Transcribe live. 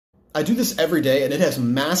I do this every day, and it has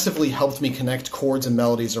massively helped me connect chords and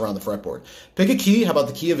melodies around the fretboard. Pick a key, how about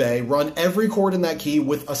the key of A, run every chord in that key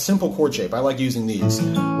with a simple chord shape. I like using these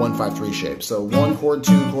 1, 5, 3 shapes. So 1 chord,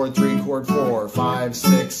 2 chord, 3 chord, 4, 5,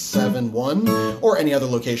 6, 7, 1, or any other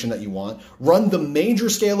location that you want. Run the major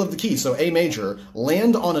scale of the key, so A major,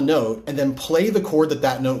 land on a note, and then play the chord that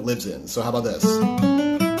that note lives in. So how about this?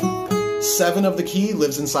 7 of the key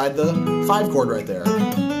lives inside the 5 chord right there.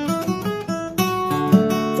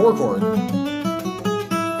 4 chord,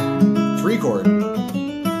 3 chord,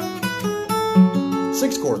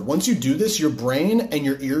 6 chord. Once you do this, your brain and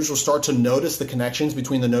your ears will start to notice the connections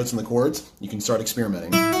between the notes and the chords. You can start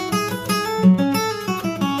experimenting.